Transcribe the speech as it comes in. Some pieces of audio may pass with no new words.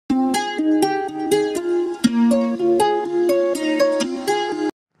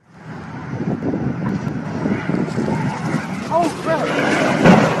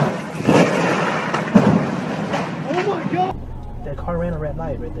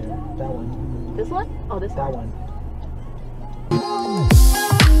there. That one. This one? Oh, this that one.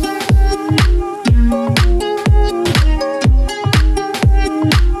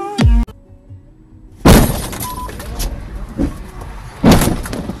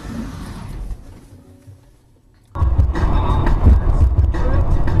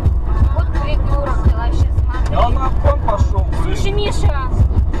 Вот придурок, вообще смотри. Да он на обгон пошел, блин. Слушай, Миша.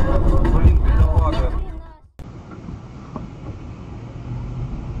 Блин, бедолага.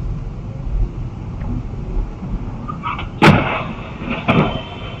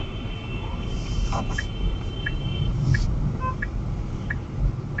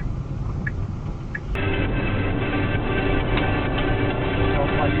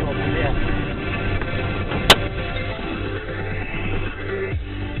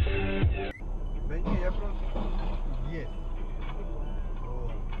 Да не, я просто... Есть.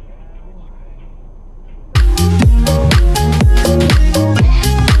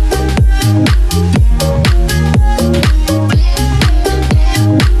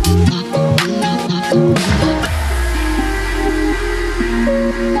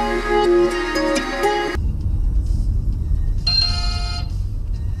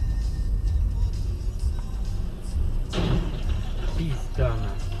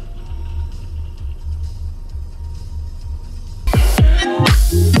 Пиздана.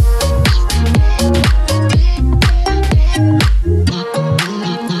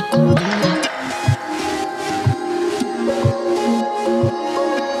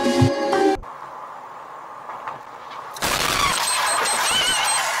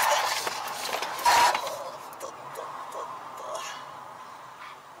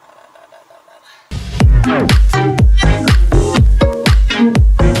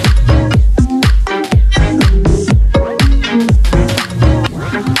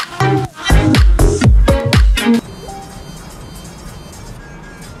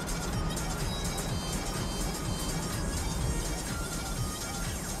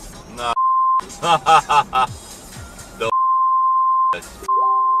 На. Да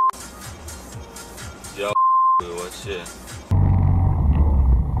я вообще.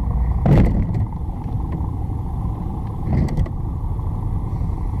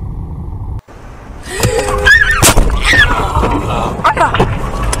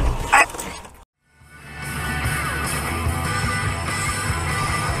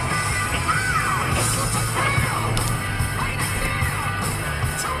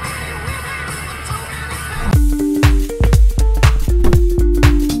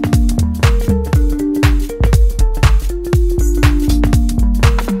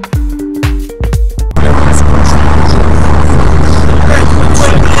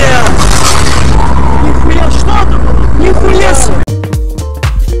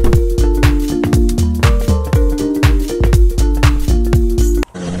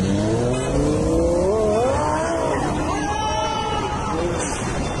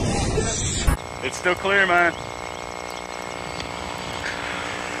 It's still clear, man.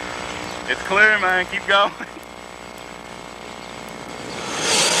 It's clear, man. Keep going.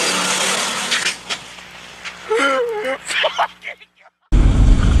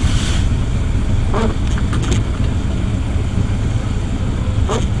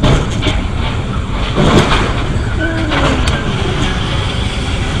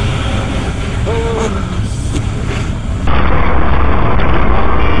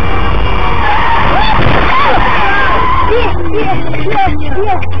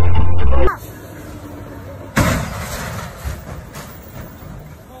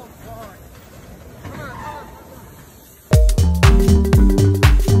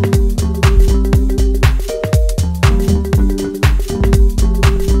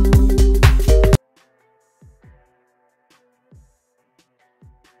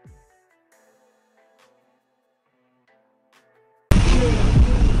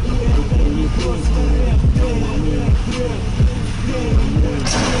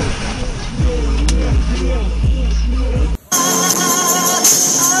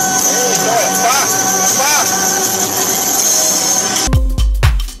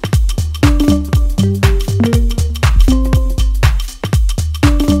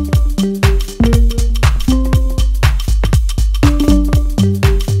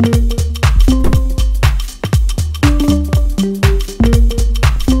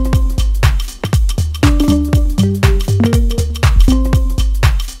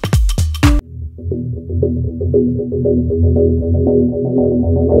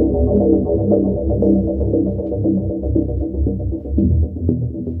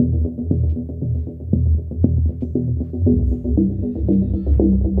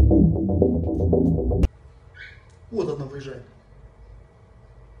 Вот одна выезжает.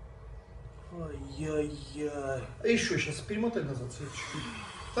 Ай-яй-яй. А еще сейчас перемотай назад.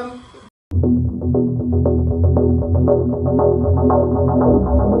 Там...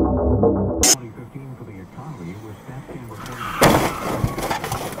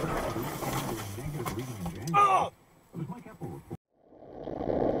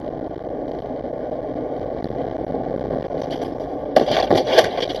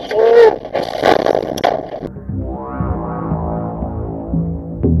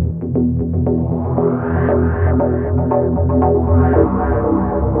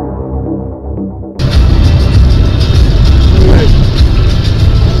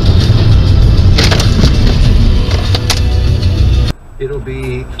 It'll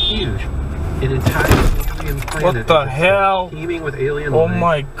be huge. An entire alien planet. What the hell? Teeming with alien Oh life.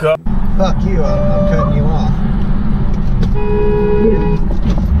 my god. Fuck you, I'm cutting you off.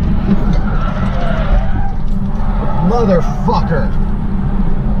 Motherfucker.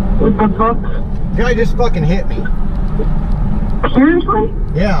 What the fuck? Guy just fucking hit me. Seriously?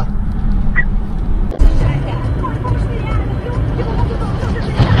 Yeah.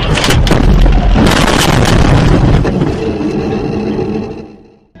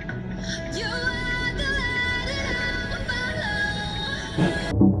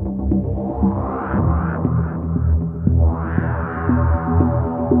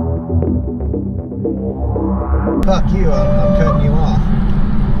 Fuck you, I'm cutting you off.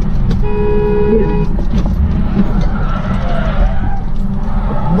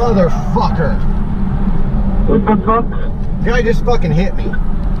 Motherfucker. What the fuck? Guy just fucking hit me.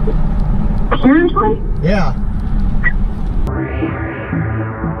 Seriously? Yeah.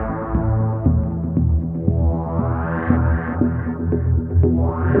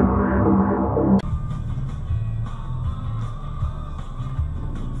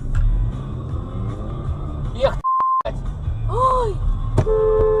 Ой!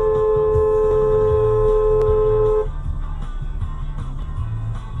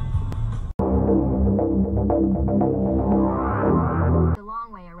 The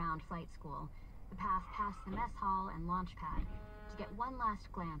long way around flight school, the path past the mess hall and launch pad, to get one last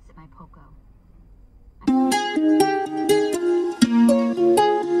glance at my Poco.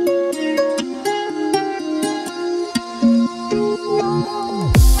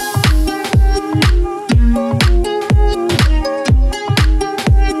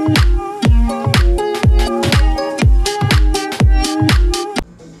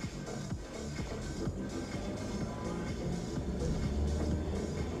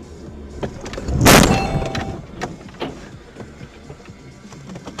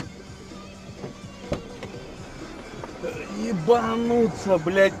 Ебануться,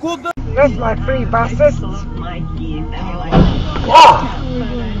 блядь, куда? That's my free buses.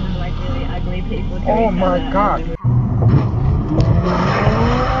 Oh my god.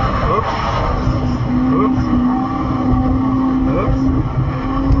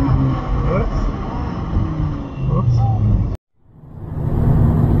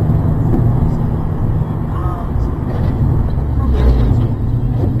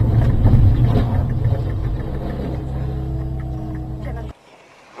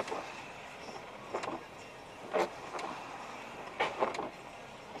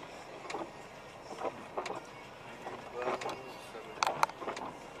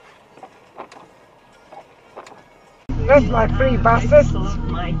 That's my free buses.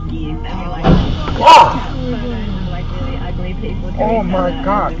 Oh my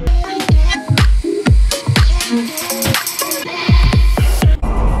god.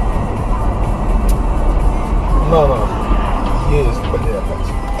 На, есть, блядь.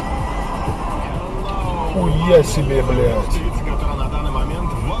 Хуя себе, блядь.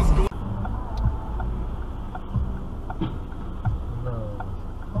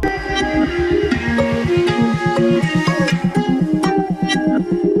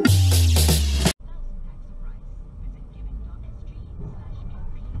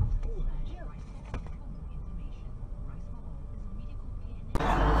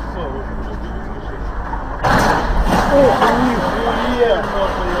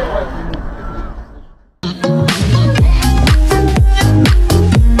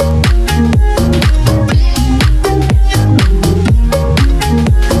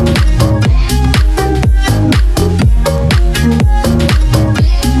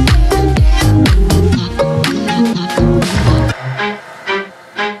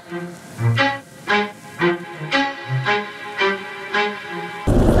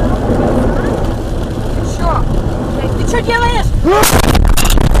 Ты что делаешь?